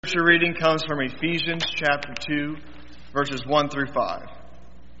Scripture reading comes from Ephesians chapter 2, verses 1 through 5.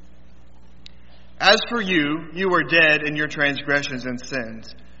 As for you, you were dead in your transgressions and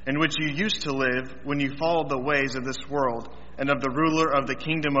sins, in which you used to live when you followed the ways of this world and of the ruler of the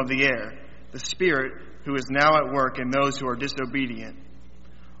kingdom of the air, the Spirit who is now at work in those who are disobedient.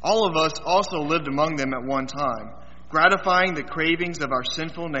 All of us also lived among them at one time, gratifying the cravings of our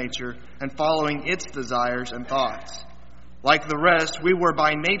sinful nature and following its desires and thoughts. Like the rest, we were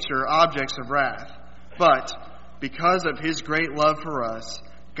by nature objects of wrath. But because of his great love for us,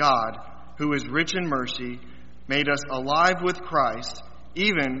 God, who is rich in mercy, made us alive with Christ,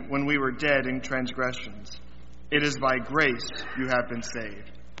 even when we were dead in transgressions. It is by grace you have been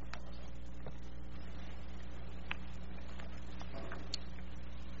saved.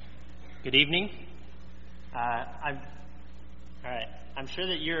 Good evening. I'm sure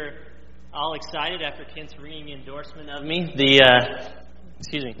that you're all excited after Kent's ringing endorsement of me,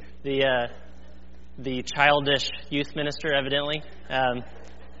 the childish youth minister, evidently.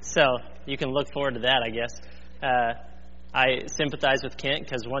 So you can look forward to that, I guess. I sympathize with Kent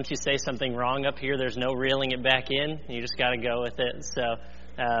because once you say something wrong up here, there's no reeling it back in. You just got to go with it. So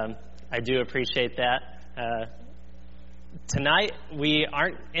I do appreciate that. Tonight, we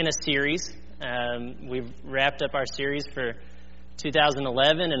aren't in a series. We've wrapped up our series for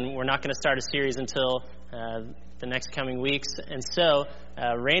 2011, and we're not going to start a series until the next coming weeks. And so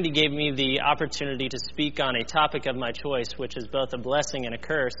Randy gave me the opportunity to speak on a topic of my choice, which is both a blessing and a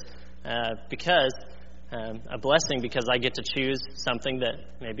curse, because a blessing because I get to choose something that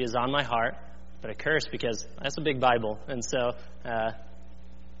maybe is on my heart, but a curse because that's a big Bible. And so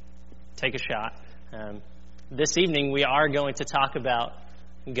take a shot. This evening, we are going to talk about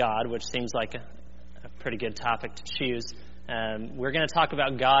God, which seems like a pretty good topic to choose. We're going to talk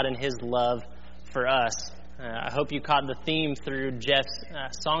about God and his love for us. I hope you caught the theme through Jeff's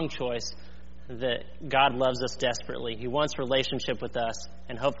song choice, that God loves us desperately. He wants relationship with us,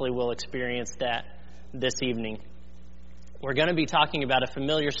 and hopefully we'll experience that this evening. We're going to be talking about a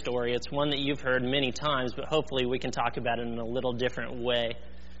familiar story. It's one that you've heard many times, but hopefully we can talk about it in a little different way.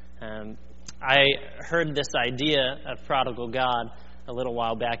 I heard this idea of prodigal God a little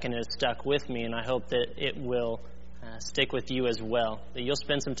while back, and it has stuck with me, and I hope that it will stick with you as well, that you'll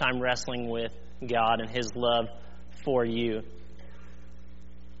spend some time wrestling with God and his love for you.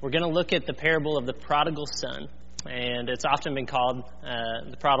 We're going to look at the parable of the prodigal son, and it's often been called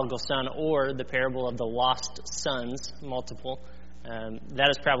the prodigal son or the parable of the lost sons, multiple. That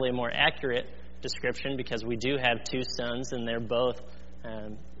is probably a more accurate description because we do have two sons, and they're both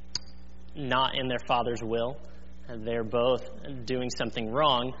not in their father's will. They're both doing something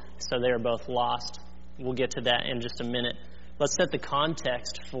wrong, so they're both lost. We'll get to that in just a minute. Let's set the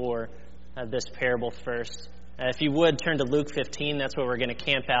context for this parable first. If you would, turn to Luke 15. That's where we're going to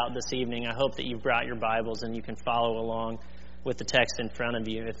camp out this evening. I hope that you've brought your Bibles and you can follow along with the text in front of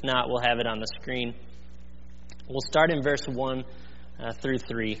you. If not, we'll have it on the screen. We'll start in verse 1 through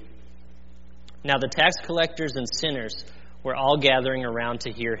 3. Now the tax collectors and sinners were all gathering around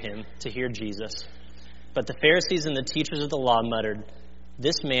to hear Jesus. But the Pharisees and the teachers of the law muttered,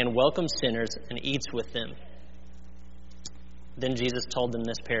 "This man welcomes sinners and eats with them." Then Jesus told them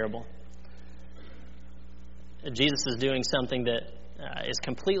this parable. Jesus is doing something that is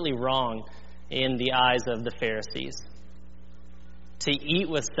completely wrong in the eyes of the Pharisees. To eat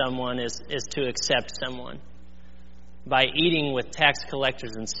with someone is to accept someone. By eating with tax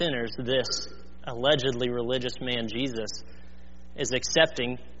collectors and sinners, this allegedly religious man, Jesus, is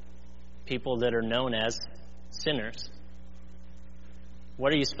accepting people that are known as sinners.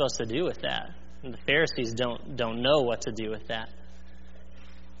 What are you supposed to do with that? And the Pharisees don't know what to do with that.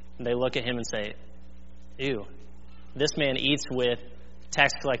 They look at him and say, "Ew, this man eats with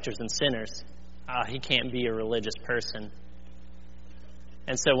tax collectors and sinners. He can't be a religious person."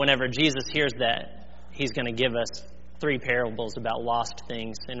 And so whenever Jesus hears that, he's going to give us 3 parables about lost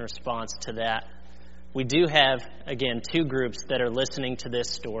things in response to that. We do have, again, 2 groups that are listening to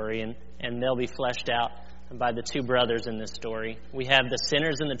this story, and they'll be fleshed out by the 2 brothers in this story. We have the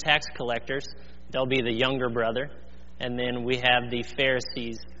sinners and the tax collectors. They'll be the younger brother. And then we have the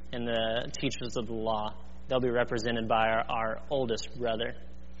Pharisees and the teachers of the law. They'll be represented by our oldest brother.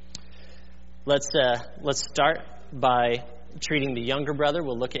 Let's start by treating the younger brother.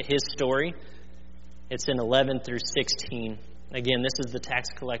 We'll look at his story. It's in 11 through 16. Again, this is the tax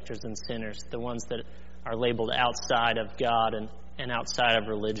collectors and sinners, the ones that are labeled outside of God and outside of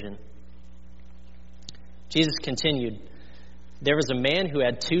religion. Jesus continued, "There was a man who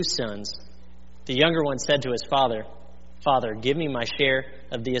had 2 sons. The younger one said to his father, 'Father, give me my share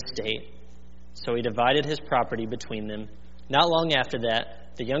of the estate.' So he divided his property between them. Not long after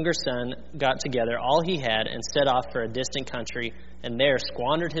that, the younger son got together all he had and set off for a distant country, and there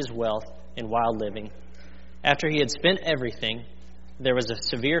squandered his wealth in wild living. After he had spent everything, there was a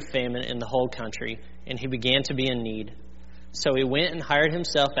severe famine in the whole country, and he began to be in need. So he went and hired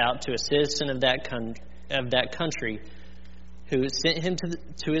himself out to a citizen of that country, who sent him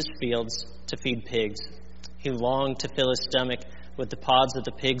to his fields to feed pigs. He longed to fill his stomach with the pods that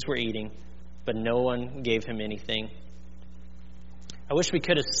the pigs were eating, but no one gave him anything. I wish we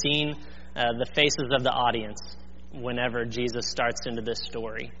could have seen the faces of the audience whenever Jesus starts into this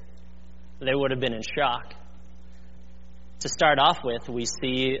story. They would have been in shock. To start off with, we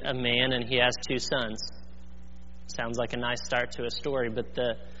see a man and he has 2 sons. Sounds like a nice start to a story, but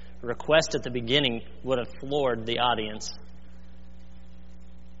the request at the beginning would have floored the audience.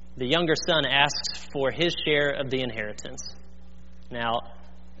 The younger son asks for his share of the inheritance. Now,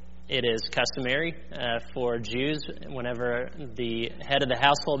 it is customary for Jews, whenever the head of the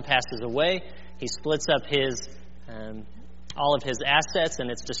household passes away, he splits up all of his assets, and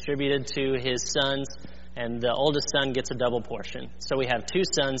it's distributed to his sons, and the oldest son gets a double portion. So we have 2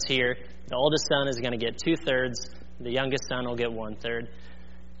 sons here. The oldest son is going to get 2/3. The youngest son will get 1/3.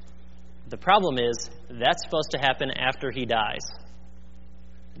 The problem is, that's supposed to happen after he dies,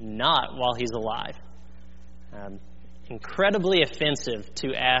 not while he's alive. Incredibly offensive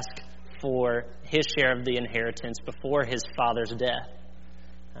to ask for his share of the inheritance before his father's death.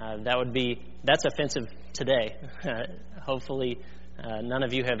 That's offensive today. Hopefully, none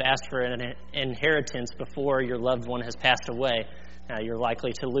of you have asked for an inheritance before your loved one has passed away. You're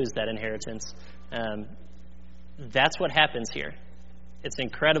likely to lose that inheritance. That's what happens here. It's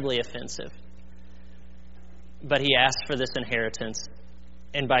incredibly offensive. But he asks for this inheritance.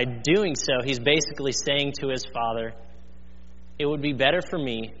 And by doing so, he's basically saying to his father, it would be better for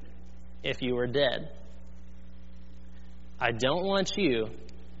me if you were dead. I don't want you.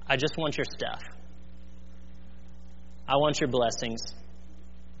 I just want your stuff. I want your blessings.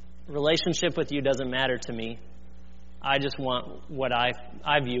 Relationship with you doesn't matter to me. I just want what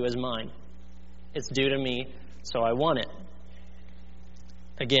I view as mine. It's due to me, so I want it.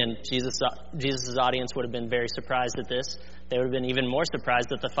 Again, Jesus' audience would have been very surprised at this. They would have been even more surprised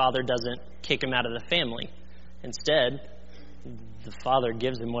that the father doesn't kick him out of the family. Instead, the father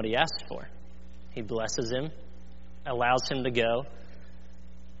gives him what he asked for. He blesses him, allows him to go,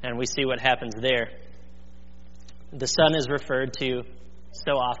 and we see what happens there. The son is referred to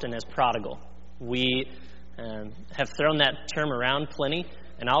so often as prodigal. We have thrown that term around plenty,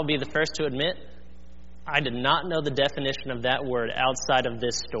 and I'll be the first to admit, I did not know the definition of that word outside of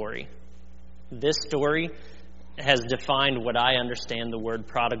this story. This story has defined what I understand the word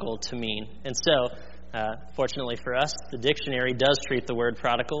prodigal to mean. And so, fortunately for us, the dictionary does treat the word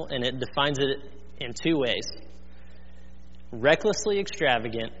prodigal, and it defines it in 2 ways. Recklessly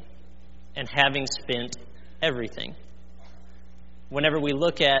extravagant and having spent everything. Whenever we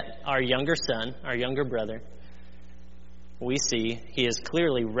look at our younger son, our younger brother, we see he is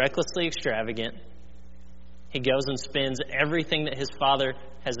clearly recklessly extravagant. He goes and spends everything that his father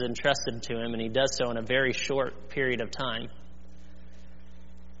has entrusted to him, and he does so in a very short period of time.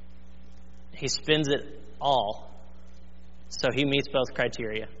 He spends it all. So he meets both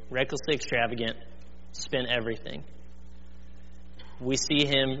criteria. Recklessly extravagant, spent everything. We see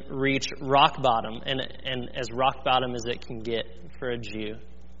him reach rock bottom, and as rock bottom as it can get for a Jew.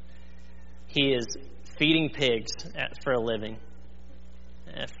 He is feeding pigs for a living.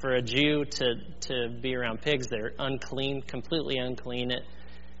 For a Jew to be around pigs, they're unclean, completely unclean.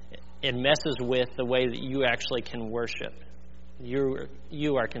 It messes with the way that you actually can worship.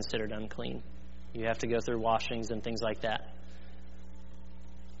 You are considered unclean. You have to go through washings and things like that.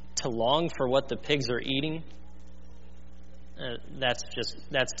 To long for what the pigs are eating, that's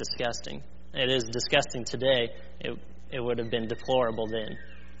disgusting. It is disgusting today. It would have been deplorable then.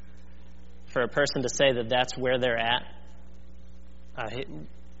 For a person to say that that's where they're at,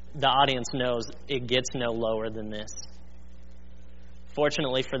 the audience knows it gets no lower than this.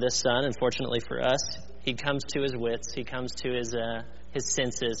 Fortunately for this son, and fortunately for us, he comes to his wits, he comes to his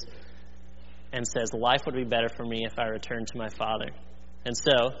senses, and says, life would be better for me if I returned to my father. And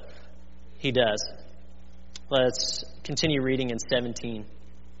so, he does. Let's continue reading in 17.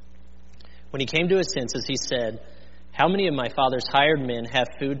 When he came to his senses, he said, how many of my father's hired men have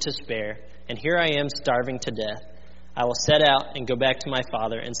food to spare, and here I am starving to death? I will set out and go back to my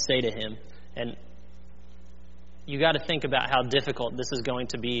father and say to him, and you got to think about how difficult this is going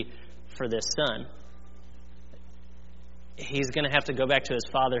to be for this son. He's going to have to go back to his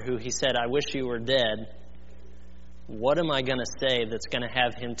father, who he said, I wish you were dead. What am I going to say that's going to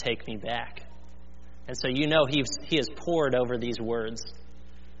have him take me back? And so he has pored over these words.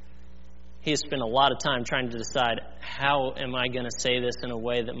 He has spent a lot of time trying to decide, how am I going to say this in a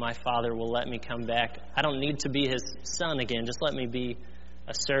way that my Father will let me come back? I don't need to be his son again. Just let me be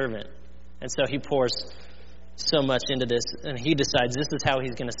a servant. And so he pours so much into this, and he decides this is how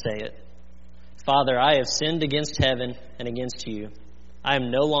he's going to say it. Father, I have sinned against heaven and against you. I am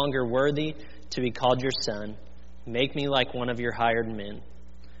no longer worthy to be called your son. Make me like one of your hired men.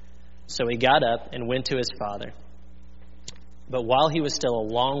 So he got up and went to his father. But while he was still a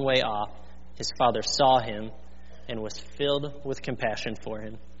long way off, his father saw him and was filled with compassion for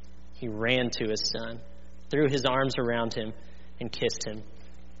him. He ran to his son, threw his arms around him, and kissed him.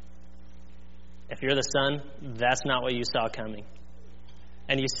 If you're the son, that's not what you saw coming.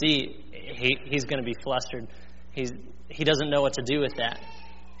 And you see, he's going to be flustered. He doesn't know what to do with that.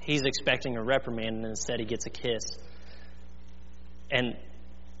 He's expecting a reprimand, and instead he gets a kiss. And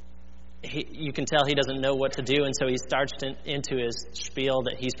you can tell he doesn't know what to do, and so he starts into his spiel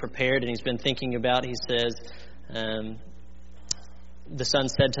that he's prepared and he's been thinking about. He says, the son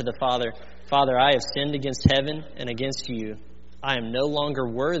said to the father, Father, I have sinned against heaven and against you. I am no longer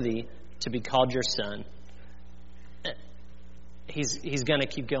worthy to be called your son. He's going to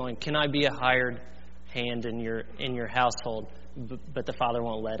keep going. Can I be a hired hand in your household? But the father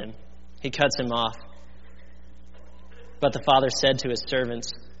won't let him. He cuts him off. But the father said to his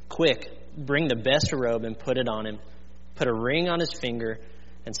servants, Quick, bring the best robe and put it on him. Put a ring on his finger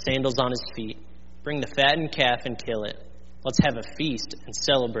and sandals on his feet. Bring the fattened calf and kill it. Let's have a feast and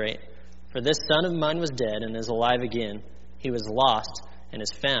celebrate. For this son of mine was dead and is alive again. He was lost and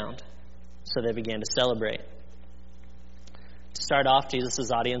is found. So they began to celebrate. To start off,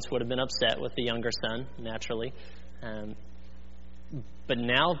 Jesus' audience would have been upset with the younger son, naturally. But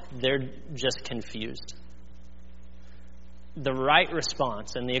now they're just confused. The right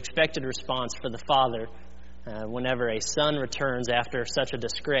response and the expected response for the father whenever a son returns after such a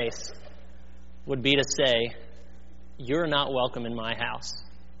disgrace would be to say, you're not welcome in my house.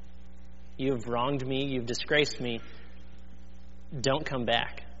 You've wronged me. You've disgraced me. Don't come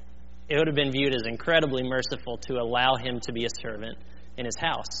back. It would have been viewed as incredibly merciful to allow him to be a servant in his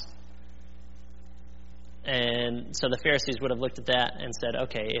house. And so the Pharisees would have looked at that and said,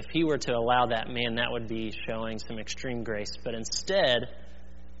 okay, if he were to allow that man, that would be showing some extreme grace. But instead,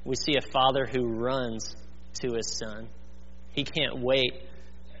 we see a father who runs to his son. He can't wait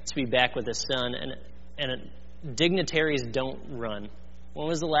to be back with his son. And dignitaries don't run. When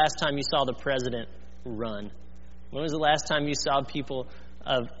was the last time you saw the president run? When was the last time you saw people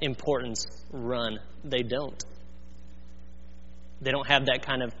of importance run? They don't. They don't have that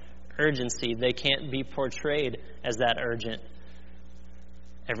kind of urgency. They can't be portrayed as that urgent.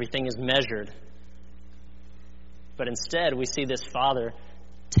 Everything is measured. But instead, we see this father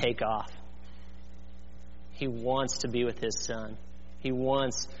take off. He wants to be with his son. He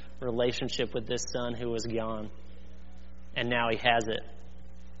wants relationship with this son who was gone. And now he has it.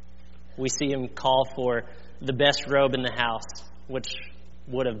 We see him call for the best robe in the house, which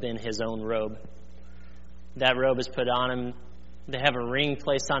would have been his own robe. That robe is put on him. They have a ring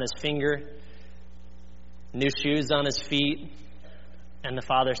placed on his finger, new shoes on his feet, and the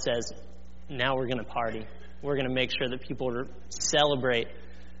father says, now we're going to party. We're going to make sure that people celebrate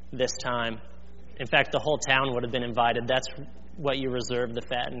this time. In fact, the whole town would have been invited. That's what you reserve the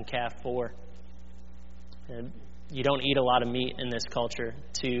fattened calf for. You don't eat a lot of meat in this culture.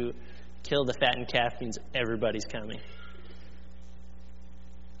 To kill the fattened calf means everybody's coming.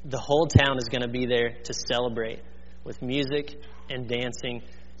 The whole town is going to be there to celebrate with music and dancing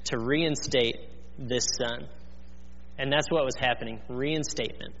to reinstate this son. And that's what was happening,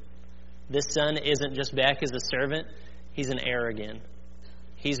 reinstatement. This son isn't just back as a servant, he's an heir again.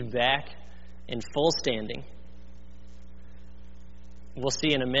 He's back in full standing. We'll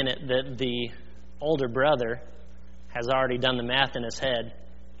see in a minute that the older brother has already done the math in his head.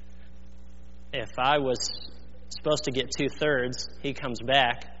 If I was supposed to get 2/3, he comes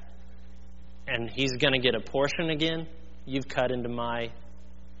back, and he's going to get a portion again. You've cut into my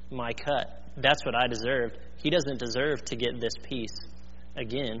cut. That's what I deserved. He doesn't deserve to get this piece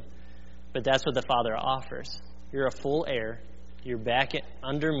again, but that's what the Father offers. You're a full heir. You're back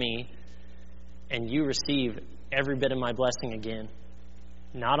under me, and you receive every bit of my blessing again.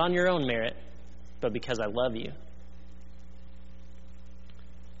 Not on your own merit, but because I love you.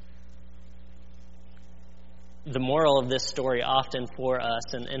 The moral of this story often for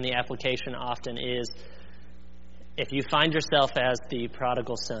us, and the application often is, if you find yourself as the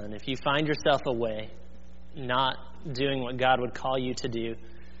prodigal son, if you find yourself away, not doing what God would call you to do,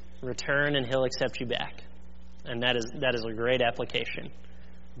 return and he'll accept you back. And that is a great application.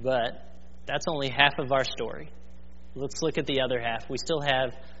 But That's only half of our story. Let's look at the other half. We still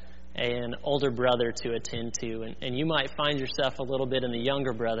have an older brother to attend to, and you might find yourself a little bit in the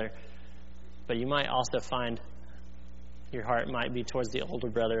younger brother, but you might also find your heart might be towards the older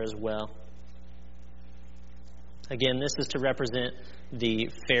brother as well. Again, this is to represent the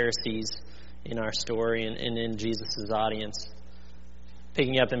Pharisees in our story and in Jesus' audience.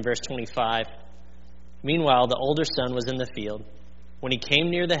 Picking up in verse 25. Meanwhile, the older son was in the field. When he came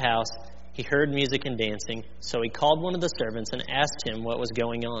near the house, he heard music and dancing. So he called one of the servants and asked him what was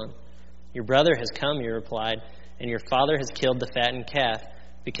going on. Your brother has come, he replied, and your father has killed the fattened calf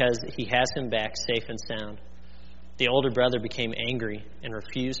because he has him back safe and sound. The older brother became angry and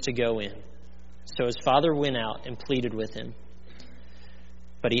refused to go in. So his father went out and pleaded with him.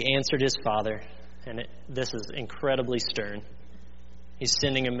 But he answered his father, and this is incredibly stern. He's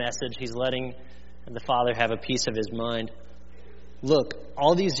sending a message. He's letting the father have a piece of his mind. Look,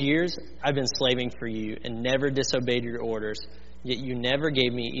 all these years I've been slaving for you and never disobeyed your orders, yet you never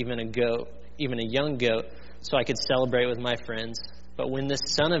gave me even a young goat, so I could celebrate with my friends. But when this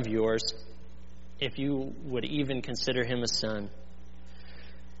son of yours, if you would even consider him a son,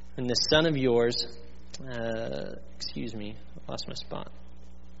 when this son of yours, lost my spot.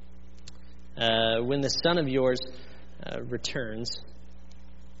 When the son of yours returns,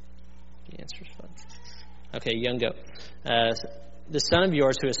 the answer is fine. Okay, young goat. The son of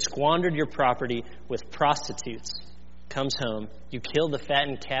yours who has squandered your property with prostitutes comes home. You kill the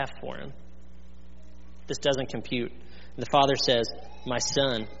fattened calf for him. This doesn't compute. And the father says, my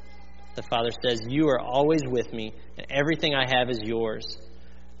son. The father says, you are always with me, and everything I have is yours.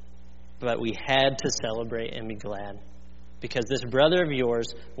 But we had to celebrate and be glad, because this brother of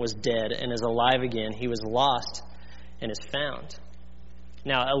yours was dead and is alive again. He was lost and is found.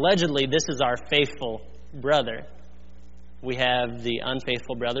 Now, allegedly, this is our faithful brother. We have the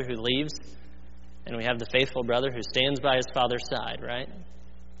unfaithful brother who leaves, and we have the faithful brother who stands by his father's side, right?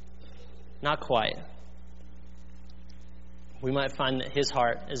 Not quite. We might find that his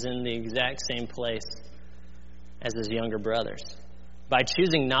heart is in the exact same place as his younger brothers. By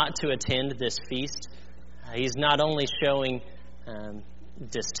choosing not to attend this feast, he's not only showing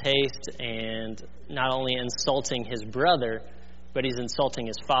distaste and not only insulting his brother, but he's insulting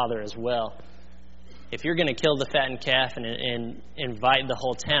his father as well. If you're going to kill the fattened calf and invite the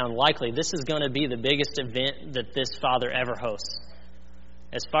whole town, likely this is going to be the biggest event that this father ever hosts.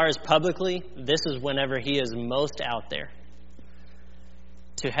 As far as publicly, this is whenever he is most out there.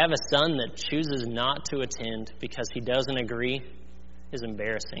 To have a son that chooses not to attend because he doesn't agree is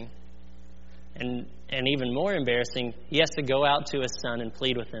embarrassing. And even more embarrassing, he has to go out to his son and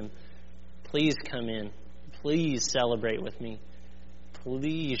plead with him. Please come in. Please celebrate with me.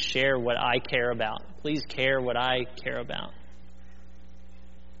 Please share what I care about. Please care what I care about.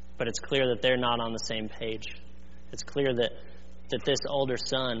 But it's clear that they're not on the same page. It's clear that this older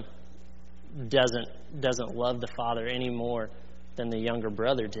son doesn't love the father any more than the younger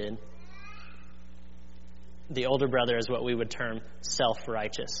brother did. The older brother is what we would term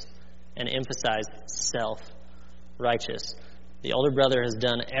self-righteous and emphasize self-righteous. The older brother has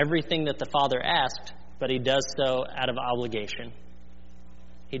done everything that the father asked, but he does so out of obligation.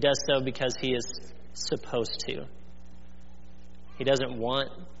 He does so because he is supposed to. He doesn't want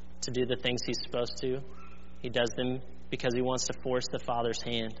to do the things he's supposed to. He does them because he wants to force the father's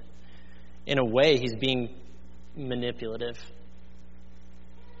hand. In a way, he's being manipulative.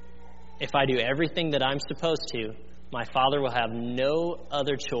 If I do everything that I'm supposed to, my father will have no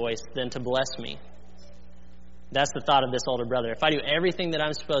other choice than to bless me. That's the thought of this older brother. If I do everything that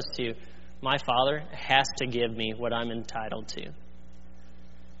I'm supposed to, my father has to give me what I'm entitled to.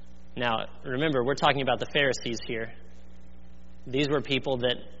 Now, remember, we're talking about the Pharisees here. These were people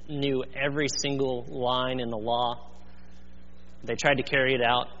that knew every single line in the law. They tried to carry it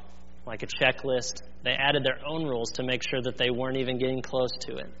out like a checklist. They added their own rules to make sure that they weren't even getting close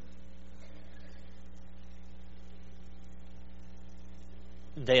to it.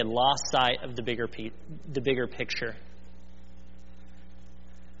 They had lost sight of the bigger picture.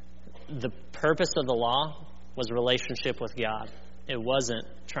 The purpose of the law was relationship with God. It wasn't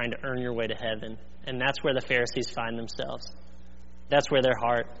trying to earn your way to heaven. And that's where the Pharisees find themselves. That's where their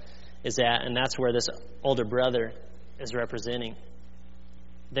heart is at, and that's where this older brother is representing.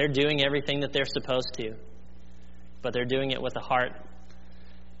 They're doing everything that they're supposed to, but they're doing it with a heart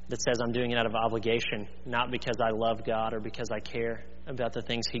that says, I'm doing it out of obligation, not because I love God or because I care about the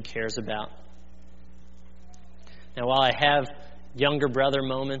things He cares about. Now, while I have younger brother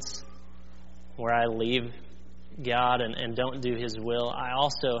moments where I leave God and don't do His will, I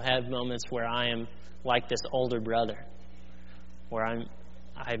also have moments where I am like this older brother, where I'm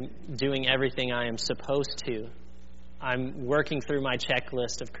I'm doing everything I am supposed to. I'm working through my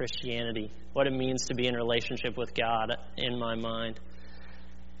checklist of Christianity, what it means to be in relationship with God in my mind.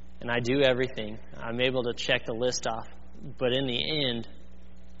 And I do everything. I'm able to check the list off. But in the end,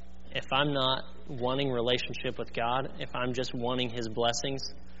 if I'm not wanting relationship with God, if I'm just wanting His blessings,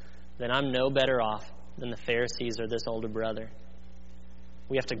 then I'm no better off than the Pharisees or this older brother.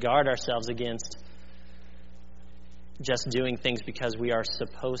 We have to guard ourselves against just doing things because we are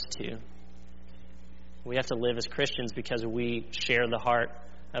supposed to. We have to live as Christians because we share the heart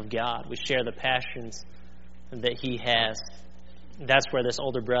of God. We share the passions that He has. That's where this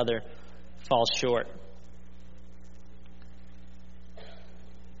older brother falls short.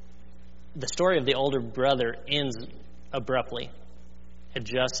 The story of the older brother ends abruptly. It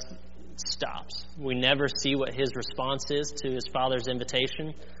just stops. We never see what his response is to his father's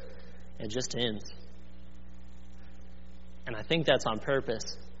invitation. It just ends. And I think that's on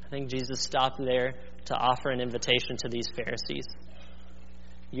purpose. I think Jesus stopped there to offer an invitation to these Pharisees.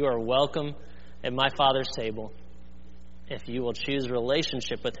 You are welcome at my Father's table if you will choose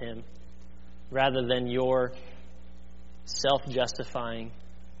relationship with Him rather than your self-justifying,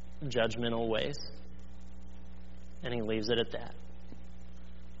 judgmental ways. And He leaves it at that.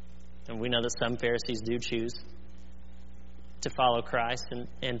 And we know that some Pharisees do choose to follow Christ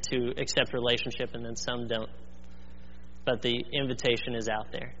and to accept relationship, and then some don't. But the invitation is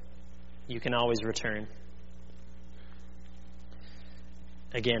out there. You can always return.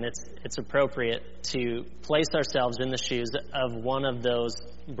 Again, it's appropriate to place ourselves in the shoes of one of those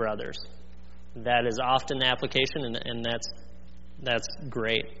brothers. That is often the application, and that's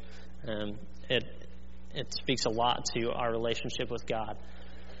great. It speaks a lot to our relationship with God.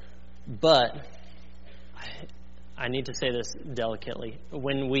 But I need to say this delicately.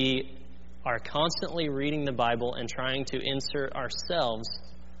 When we are constantly reading the Bible and trying to insert ourselves,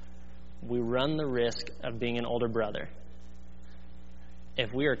 we run the risk of being an older brother.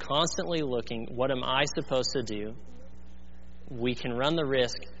 If we are constantly looking, what am I supposed to do? We can run the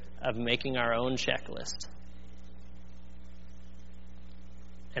risk of making our own checklist.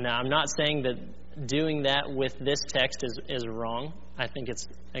 And I'm not saying that doing that with this text is wrong. I think it's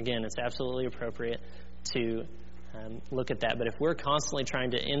absolutely appropriate to look at that. But if we're constantly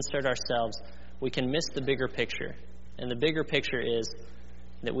trying to insert ourselves, we can miss the bigger picture. And the bigger picture is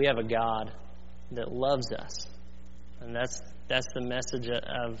that we have a God that loves us. And that's the message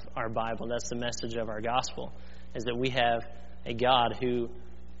of our Bible. That's the message of our gospel, is that we have a God who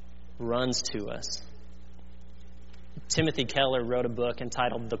runs to us. Timothy Keller wrote a book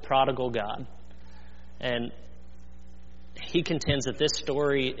entitled The Prodigal God. And he contends that this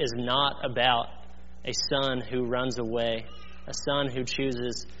story is not about a son who runs away, a son who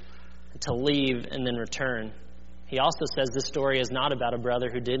chooses to leave and then return. He also says this story is not about a brother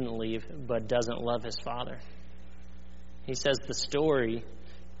who didn't leave but doesn't love his father. He says the story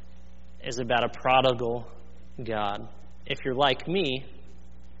is about a prodigal God. If you're like me,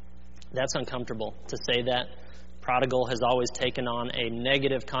 that's uncomfortable to say that. Prodigal has always taken on a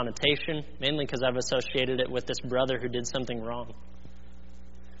negative connotation, mainly because I've associated it with this brother who did something wrong.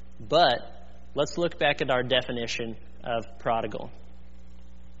 But let's look back at our definition of prodigal.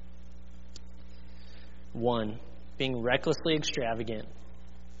 1, being recklessly extravagant.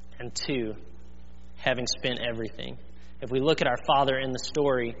 And 2, having spent everything. If we look at our father in the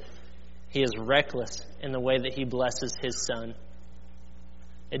story, he is reckless in the way that he blesses his son.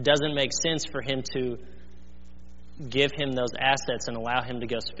 It doesn't make sense for him to give him those assets and allow him to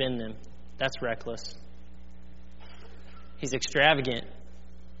go spend them. That's reckless. He's extravagant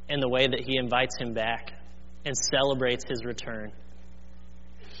in the way that he invites him back and celebrates his return.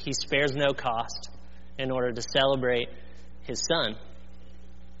 He spares no cost in order to celebrate his son.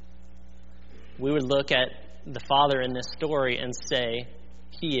 We would look at the father in this story and say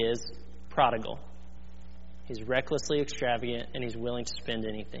he is prodigal. He's recklessly extravagant and he's willing to spend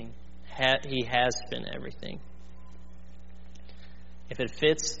anything. He has spent everything. If it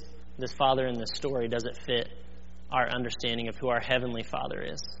fits this father in this story, does it fit our understanding of who our heavenly Father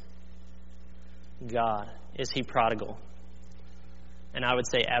is? God. Is he prodigal? And I would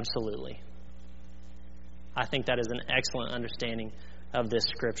say absolutely. I think that is an excellent understanding of this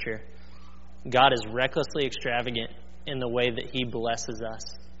scripture. God is recklessly extravagant in the way that he blesses us.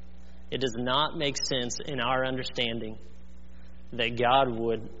 It does not make sense in our understanding that God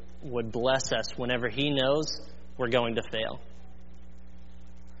would bless us whenever he knows we're going to fail.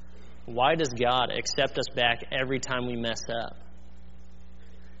 Why does God accept us back every time we mess up?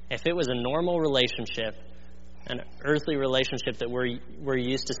 If it was a normal relationship, an earthly relationship that we're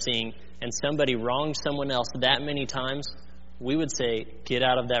used to seeing, and somebody wronged someone else that many times, we would say, get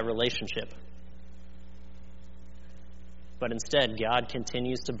out of that relationship. But instead, God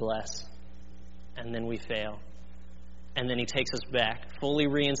continues to bless, and then we fail. And then he takes us back, fully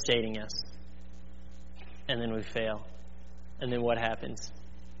reinstating us. And then we fail. And then what happens?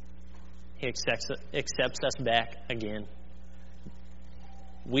 He accepts us back again.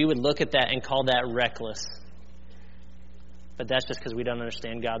 We would look at that and call that reckless. But that's just because we don't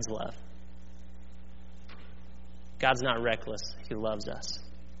understand God's love. God's not reckless. He loves us.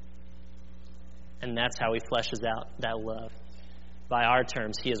 And that's how he fleshes out that love. By our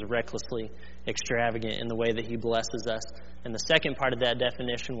terms, he is recklessly extravagant in the way that he blesses us. And the second part of that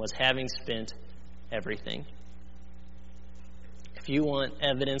definition was having spent everything. If you want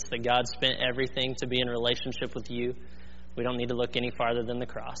evidence that God spent everything to be in relationship with you, we don't need to look any farther than the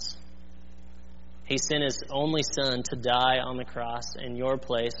cross. He sent his only son to die on the cross in your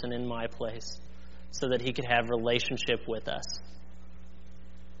place and in my place so that he could have relationship with us.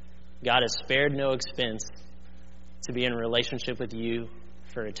 God has spared no expense to be in relationship with you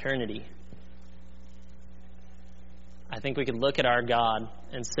for eternity. I think we could look at our God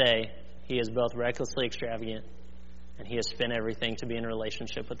and say he is both recklessly extravagant and he has spent everything to be in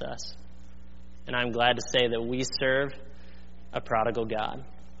relationship with us. And I'm glad to say that we serve a prodigal God.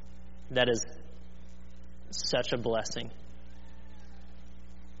 That is such a blessing.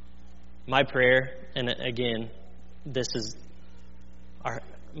 My prayer, and again, this is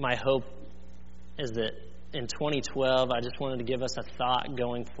my hope, is that in 2012, I just wanted to give us a thought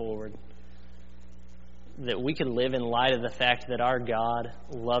going forward, that we could live in light of the fact that our God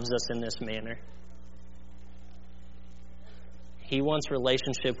loves us in this manner. He wants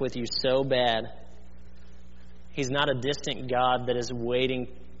relationship with you so bad. He's not a distant God that is waiting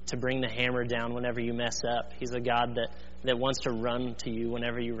to bring the hammer down whenever you mess up. He's a God that wants to run to you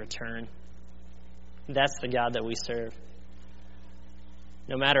whenever you return. That's the God that we serve.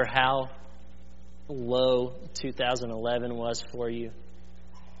 No matter how low 2011 was for you,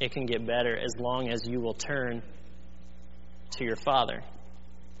 it can get better as long as you will turn to your Father.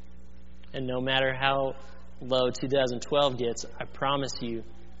 And no matter how low 2012 gets, I promise you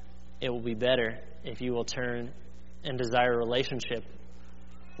it will be better if you will turn and desire a relationship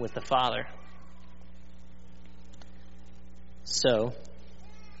with the Father. So,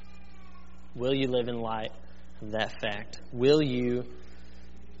 will you live in light of that fact? Will you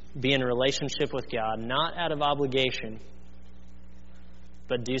be in a relationship with God, not out of obligation,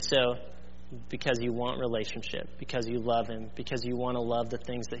 but do so because you want relationship, because you love him, because you want to love the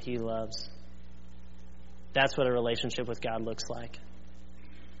things that he loves? That's what a relationship with God looks like.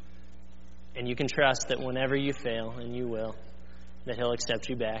 And you can trust that whenever you fail, and you will, that he'll accept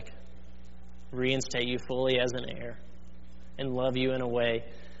you back, reinstate you fully as an heir, and love you in a way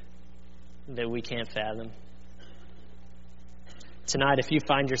that we can't fathom. Tonight, if you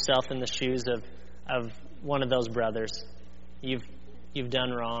find yourself in the shoes of one of those brothers, you've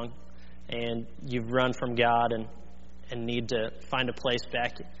done wrong, and you've run from God and need to find a place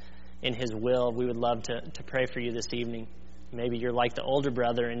back in his will, we would love to pray for you this evening. Maybe you're like the older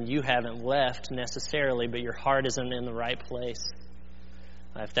brother and you haven't left necessarily, but your heart isn't in the right place.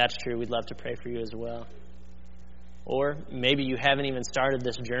 If that's true, we'd love to pray for you as well. Or maybe you haven't even started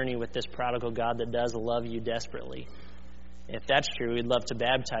this journey with this prodigal God that does love you desperately. If that's true, we'd love to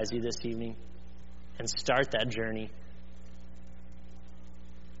baptize you this evening and start that journey.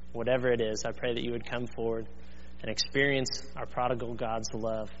 Whatever it is, I pray that you would come forward and experience our prodigal God's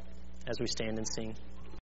love as we stand and sing.